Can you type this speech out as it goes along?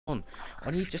on.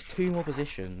 I need just 2 more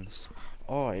positions.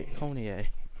 Alright, come on here.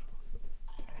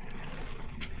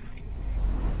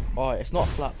 Alright, it's not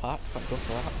a flat pack, thank God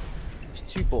for that. It's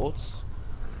 2 boards.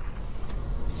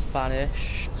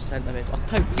 Spanish, centre mid. I'll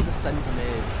take either centre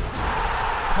mid.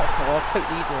 I'll take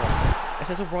either one. If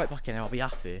there's a right back in there, I'll be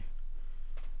happy.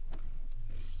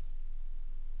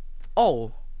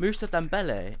 Oh, Moussa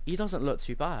Dembele. He doesn't look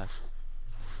too bad.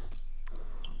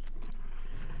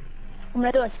 I'm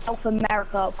gonna do a South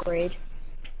America upgrade.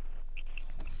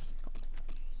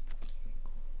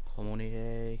 Come on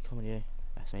here.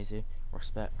 That's easy.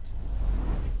 Respect.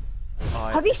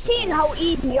 Right, have you seen how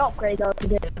easy upgrades are to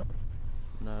do?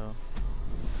 No.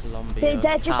 Colombia. So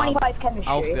there's just 25 chemistry.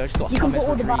 Alfie, I just got you can James put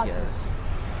all the Rodriguez.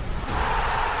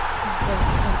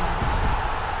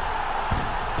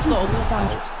 It's not a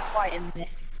walkout. Right in there.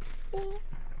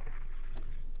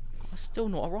 I'm still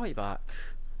not a right back.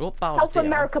 What about South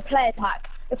America player pack.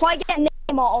 If I get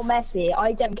Neymar or Messi,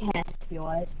 I don't care to be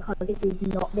honest, because this is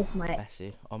not this might.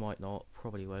 Messi, I might not,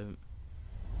 probably won't.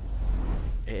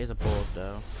 It is a board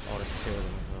though. Oh, there's 2 of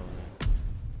them as well. Yeah.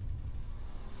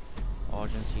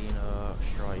 Argentina,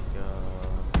 striker.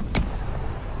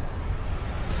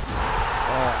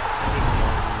 Oh,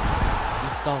 he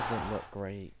doesn't look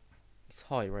great. He's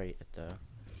high rated though.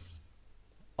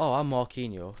 Oh, I'm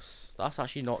Marquinhos. That's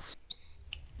actually not.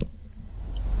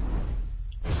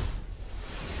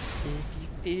 If you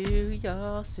feel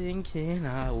you're sinking,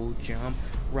 I will jump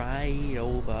right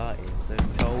over into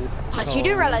cold. Actually, you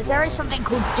do realise there is something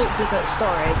called duplicate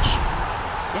storage.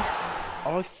 Yes,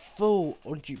 I full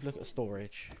on duplicate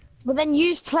storage. But then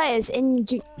use players in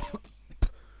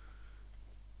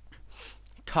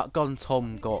Cut Gun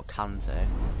Tom got Kante.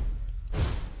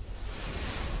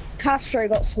 Castro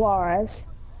got Suarez.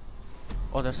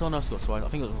 Oh, there's someone else got Suarez. I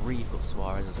think it was Reeve got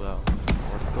Suarez as well.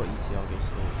 Already got Thiago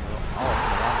still. Oh,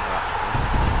 Miranda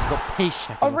actually. Got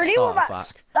Paycheck. I really want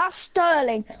that's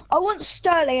Sterling. I want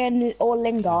Sterling or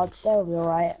Lingard. They'll be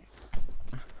alright.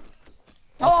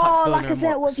 Oh,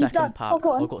 Lacazette, what have you done? Pack. Oh,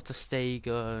 go on. I got to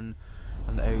Stegen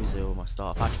and Ozil, my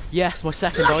start pack. Yes, my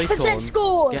second Lacazette icon.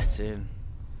 scored. Get in.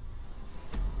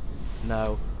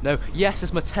 No. Yes,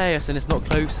 it's Mateus and it's not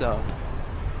closer.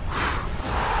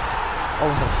 Oh,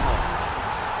 was it hot?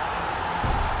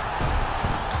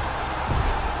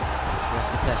 Yes,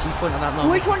 Mateus, you point on that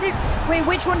number. Which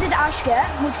one did Ash get?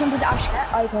 Which one did Ash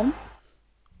get? Icon.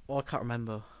 Oh, I can't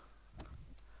remember.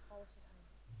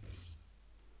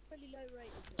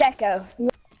 Deco.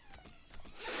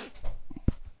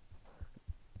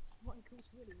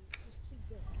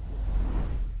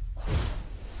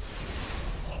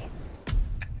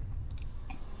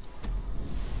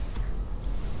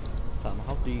 Sam,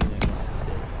 how do you know that?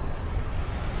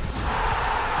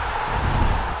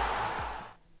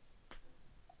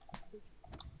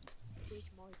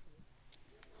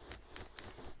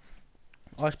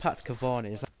 I just packed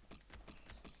Cavani. Is that...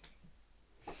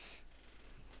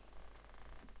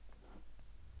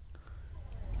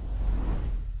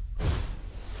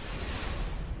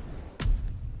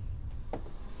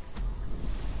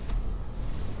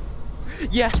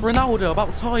 Yes, Ronaldo,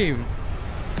 about time.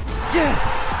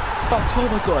 Yes, about time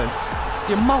I got him.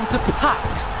 The amount of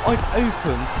packs I've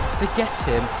opened to get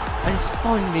him, and it's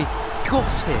finally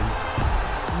got him.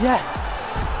 Yes.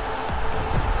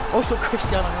 I've got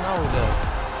Cristiano Ronaldo.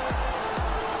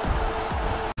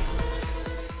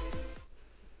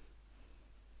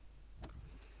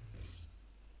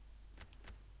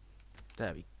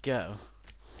 There we go.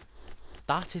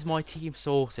 That is my team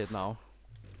sorted now.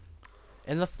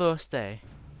 In the first day.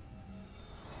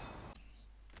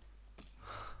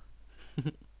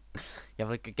 You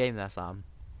have a good game there, Sam.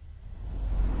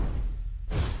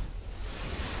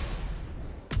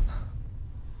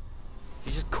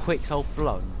 You just quick so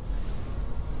blunt.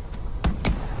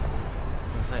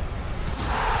 That's it.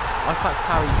 I quite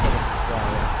carry hits as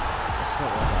well. It's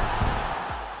not like that.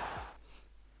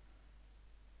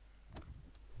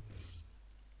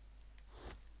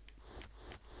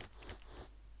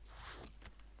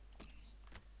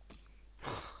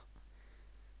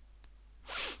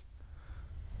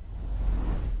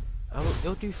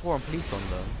 It'll do 4 on police on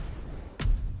them.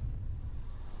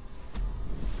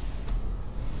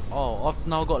 Oh, I've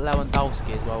now got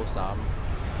Lewandowski as well, Sam.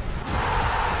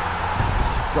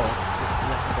 God, this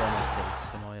lesson got on my face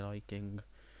for my liking.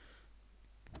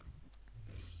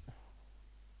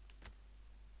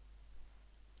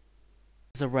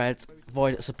 It's a red,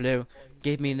 Violet's a blue.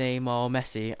 Give me Neymar,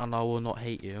 Messi, and I will not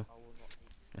hate you.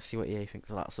 Let's see what EA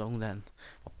thinks of that song then.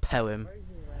 I'll poem.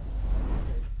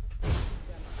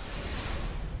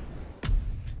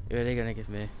 Who are they gonna give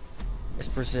me? It's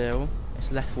Brazil. It's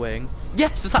left wing.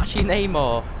 Yes, it's actually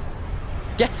Neymar.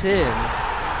 Get in.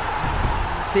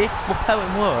 See, my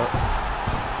poem worked.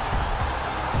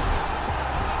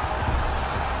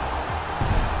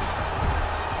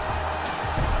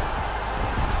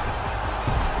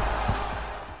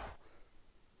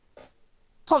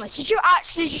 Thomas, did you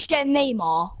actually just get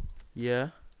Neymar? Yeah. I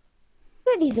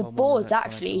think these are I'm on boards that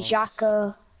actually, kind of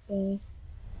Xhaka.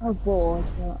 Oh,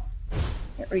 boards, but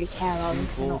I don't really care about them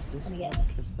because they're not This gonna get one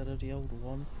instead of the older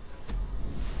one.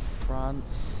 France,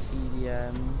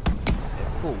 CDM,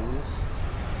 it calls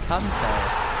Kante.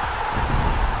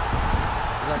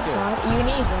 Is that good? Are you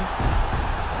gonna use them?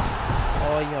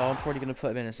 Oh yeah, I'm probably gonna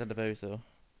put him in instead of Ozil.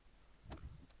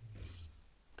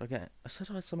 I said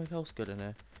I had something else good in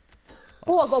here.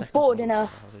 Oh, I got Second bored one. in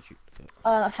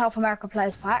a South America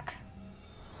players pack.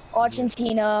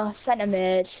 Argentina, centre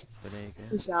mid. Benega.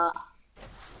 Who's that?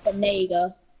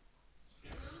 Benega.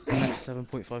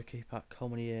 7.5k pack,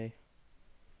 Comedy.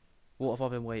 What have I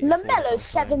been waiting for? Lamelo's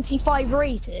 75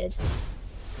 rated.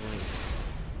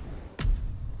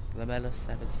 Lamella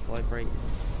 75 rated.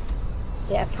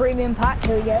 Yeah, premium pack.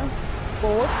 Here we go.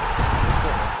 Board.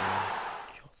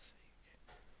 God's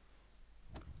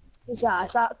sake. Who's that?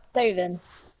 Is that Dovin?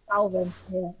 Alvin.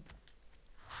 Yeah.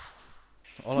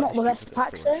 I like Not the this best stupid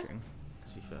packs storage though. thing,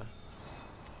 to be fair.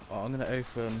 Oh, I'm gonna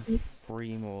open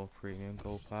 3 more premium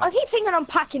gold packs. I keep thinking I'm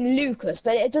packing Lucas,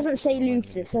 but it doesn't say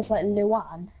Lucas. It says like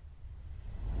Luan.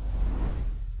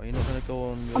 Are you not gonna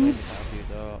go on your main tab with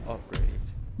the upgrade?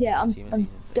 Yeah, I'm Season.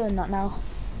 doing that now.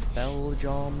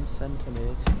 Belgium centre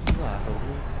mid.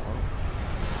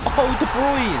 Oh, De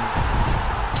Bruyne!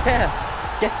 Yes!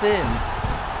 Get in!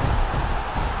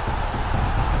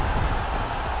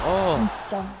 Oh!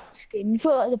 I'm done with this game. You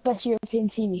feel like the best European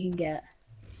team you can get.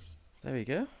 There we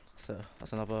go.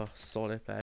 That's another solid pair.